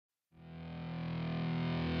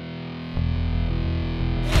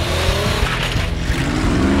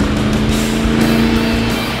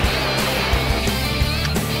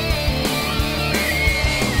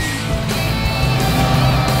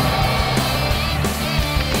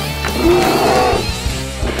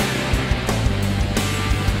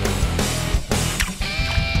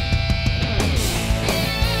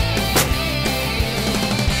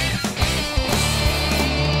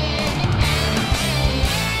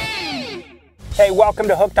Hey, welcome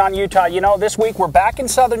to Hooked on Utah. You know, this week we're back in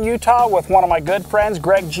southern Utah with one of my good friends,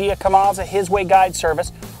 Greg Giacomoza, His Way Guide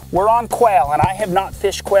Service. We're on quail, and I have not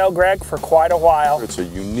fished quail, Greg, for quite a while. It's a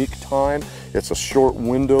unique time. It's a short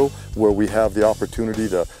window where we have the opportunity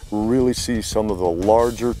to really see some of the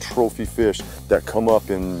larger trophy fish that come up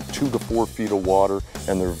in 2 to 4 feet of water,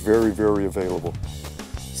 and they're very, very available.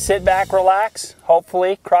 Sit back, relax,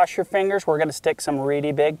 hopefully, cross your fingers, we're gonna stick some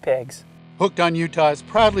really big pigs. Hooked on Utah is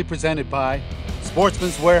proudly presented by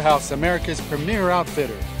Sportsman's Warehouse, America's premier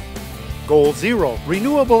outfitter. Goal Zero,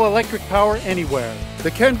 renewable electric power anywhere. The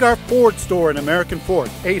Ken Garff Ford store in American Fork,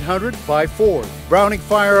 800 by Ford. Browning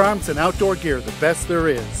Firearms and Outdoor Gear, the best there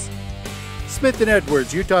is. Smith &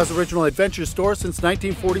 Edwards, Utah's original adventure store since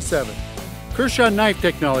 1947. Kershaw Knife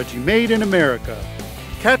Technology, made in America.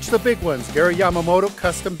 Catch the big ones, Gary Yamamoto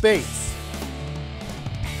Custom Baits.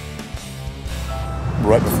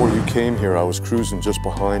 Right before you came here, I was cruising just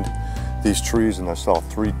behind these trees and I saw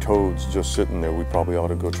 3 toads just sitting there we probably ought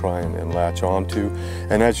to go try and latch onto.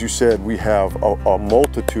 And as you said, we have a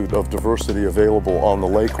multitude of diversity available on the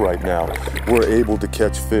lake right now. We're able to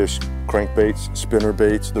catch fish, crankbaits, spinner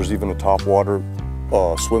baits. There's even a topwater.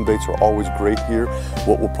 Swim baits are always great here.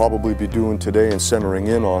 What we'll probably be doing today and centering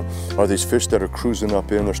in on are these fish that are cruising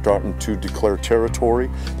up in. They're starting to declare territory.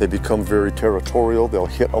 They become very territorial. They'll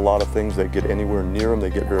hit a lot of things that get anywhere near them. They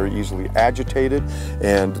get very easily agitated.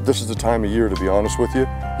 And this is the time of year, to be honest with you,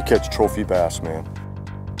 you catch trophy bass, man.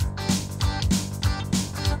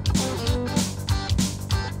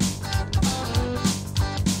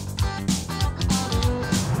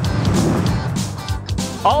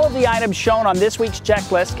 All of the items shown on this week's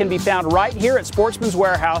checklist can be found right here at Sportsman's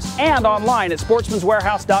Warehouse and online at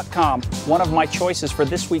sportsmanswarehouse.com. One of my choices for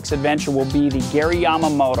this week's adventure will be the Gary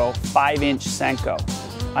Yamamoto 5-inch Senko.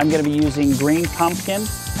 I'm going to be using green pumpkin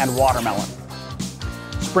and watermelon.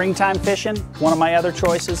 Springtime fishing, one of my other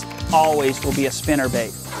choices, always will be a spinner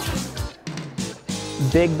bait.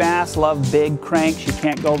 Big bass love big cranks. You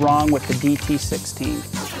can't go wrong with the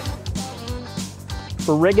DT16.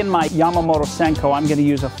 For rigging my Yamamoto Senko, I'm going to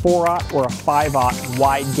use a 4/0 or a 5/0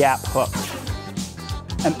 wide gap hook.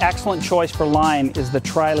 An excellent choice for line is the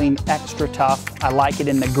Trilene Extra Tough. I like it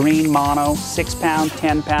in the green mono, 6-pound,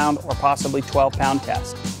 10-pound, or possibly 12-pound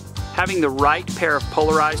test. Having the right pair of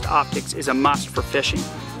polarized optics is a must for fishing.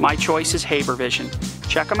 My choice is HaberVision.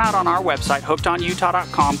 Check them out on our website,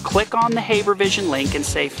 hookedonutah.com. Click on the HaberVision link and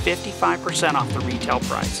save 55% off the retail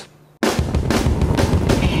price.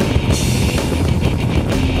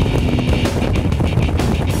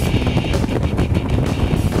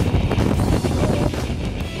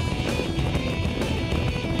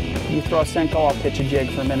 You throw a Senko, I'll pitch a jig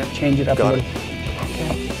for a minute, change it up a little.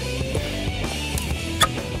 Okay.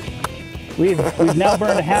 We've now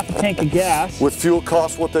burned a half a tank of gas. With fuel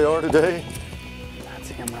costs what they are today? That's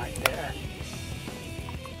him right there.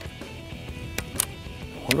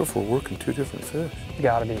 I wonder if we're working 2 different fish.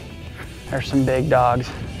 Gotta be. There's some big dogs.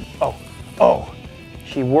 Oh,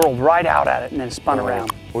 she whirled right out at it and then spun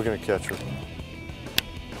around. We're gonna catch her.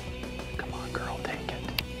 Come on, girl, take it.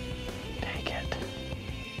 Take it.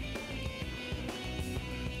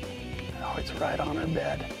 Oh, it's right on her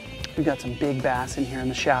bed. We've got some big bass in here in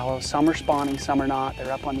the shallows. Some are spawning, some are not.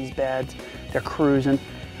 They're up on these beds. They're cruising.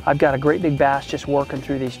 I've got a great big bass just working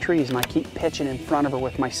through these trees, and I keep pitching in front of her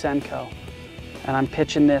with my Senko. And I'm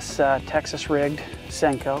pitching this Texas rigged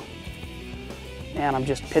Senko, and I'm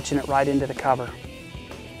just pitching it right into the cover.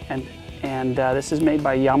 And this is made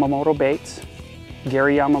by Yamamoto Baits,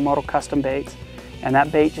 Gary Yamamoto Custom Baits. And that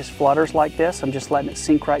bait just flutters like this. I'm just letting it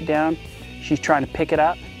sink right down. She's trying to pick it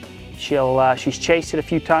up. She's chased it a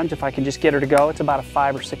few times. If I can just get her to go, it's about a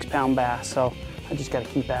 5 or 6 pound bass. So I just got to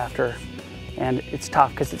keep after her. And it's tough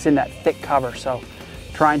because it's in that thick cover. So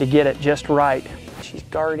trying to get it just right. She's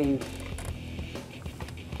guarding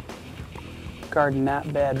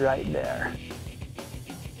that bed right there.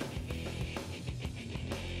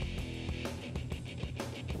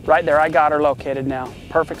 Right there, I got her located now.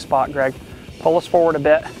 Perfect spot, Greg. Pull us forward a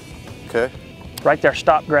bit. Okay. Right there,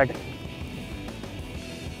 stop, Greg.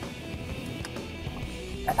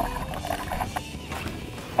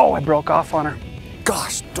 Oh, I broke off on her.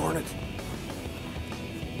 Gosh darn it.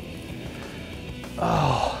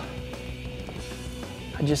 Oh.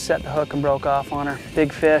 I just set the hook and broke off on her.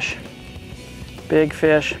 Big fish. Big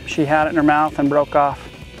fish. She had it in her mouth and broke off.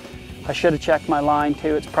 I should have checked my line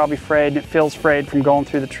too. It's probably frayed, and it feels frayed from going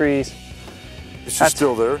through the trees. Is she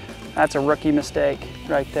still there? That's a rookie mistake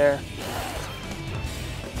right there.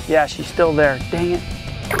 Yeah, she's still there. Dang it.